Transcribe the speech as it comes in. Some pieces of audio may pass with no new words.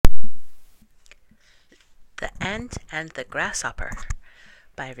The Ant and the Grasshopper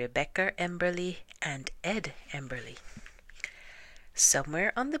by Rebecca Emberley and Ed Emberley.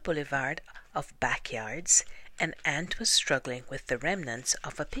 Somewhere on the boulevard of backyards, an ant was struggling with the remnants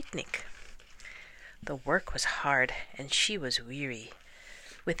of a picnic. The work was hard and she was weary.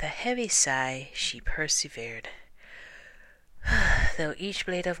 With a heavy sigh, she persevered, though each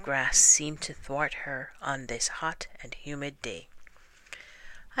blade of grass seemed to thwart her on this hot and humid day.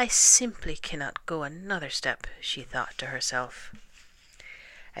 I simply cannot go another step, she thought to herself.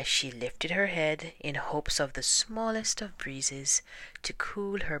 As she lifted her head in hopes of the smallest of breezes to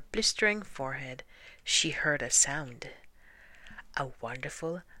cool her blistering forehead, she heard a sound. A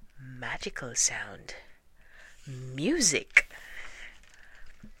wonderful, magical sound. Music!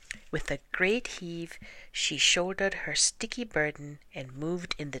 With a great heave, she shouldered her sticky burden and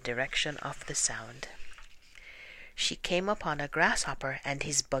moved in the direction of the sound. She came upon a grasshopper and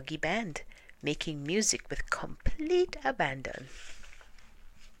his buggy band, making music with complete abandon.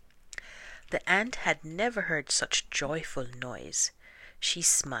 The ant had never heard such joyful noise. She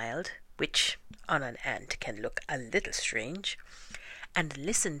smiled, which on an ant can look a little strange, and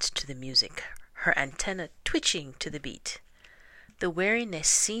listened to the music, her antenna twitching to the beat. The weariness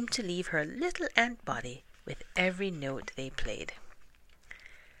seemed to leave her little ant body with every note they played.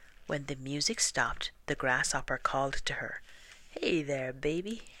 When the music stopped, the grasshopper called to her, "Hey there,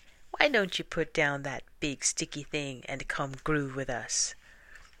 baby. Why don't you put down that big sticky thing and come groove with us?"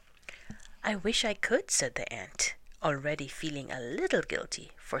 "I wish I could," said the ant, already feeling a little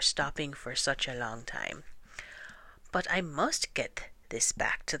guilty for stopping for such a long time. "But I must get this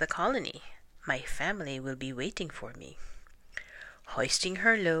back to the colony. My family will be waiting for me." Hoisting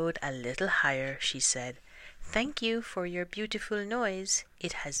her load a little higher, she said, "Thank you for your beautiful noise.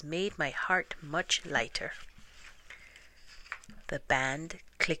 It has made my heart much lighter." The band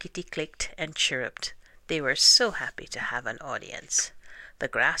clickety-clicked and chirruped. They were so happy to have an audience. The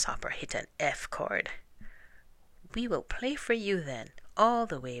grasshopper hit an F chord. "We will play for you then, all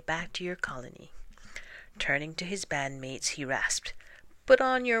the way back to your colony." Turning to his bandmates, he rasped, "Put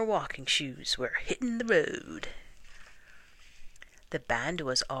on your walking shoes. We're hitting the road." The band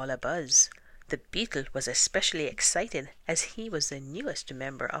was all abuzz. The beetle was especially excited as he was the newest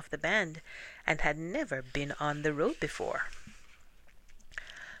member of the band and had never been on the road before.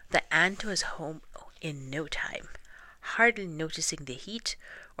 The ant was home in no time, hardly noticing the heat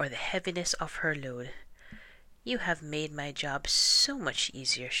or the heaviness of her load. "You have made my job so much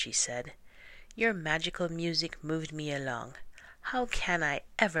easier," she said. "Your magical music moved me along. How can I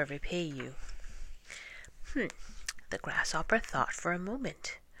ever repay you?" The grasshopper thought for a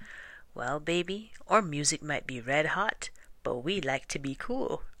moment. "Well, baby, our music might be red hot, but we like to be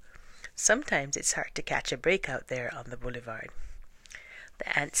cool. Sometimes it's hard to catch a break out there on the boulevard."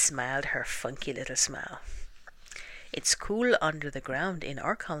 The ant smiled her funky little smile. "It's cool under the ground in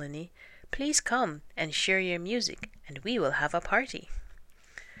our colony. Please come and share your music, and we will have a party."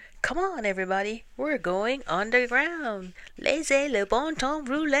 "Come on, everybody, we're going underground. Laissez le bon temps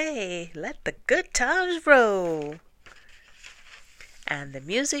rouler. Let the good times roll." And the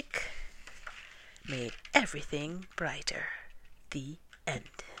music made everything brighter. The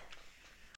end.